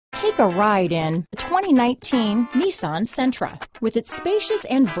Take a ride in the 2019 Nissan Sentra. With its spacious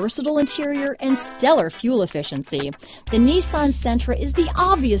and versatile interior and stellar fuel efficiency, the Nissan Sentra is the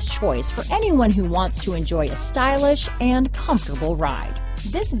obvious choice for anyone who wants to enjoy a stylish and comfortable ride.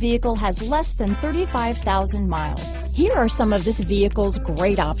 This vehicle has less than 35,000 miles. Here are some of this vehicle's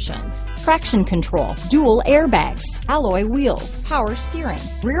great options: traction control, dual airbags, alloy wheels, power steering,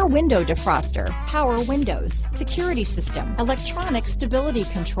 rear window defroster, power windows, security system, electronic stability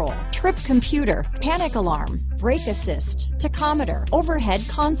control, trip computer, panic alarm, brake assist, tachometer, overhead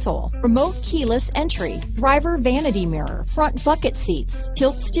console, remote keyless entry, driver vanity mirror, front bucket seats,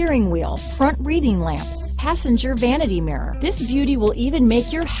 tilt steering wheel, front reading lamps, passenger vanity mirror. This beauty will even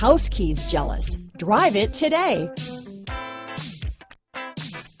make your house keys jealous. Drive it today.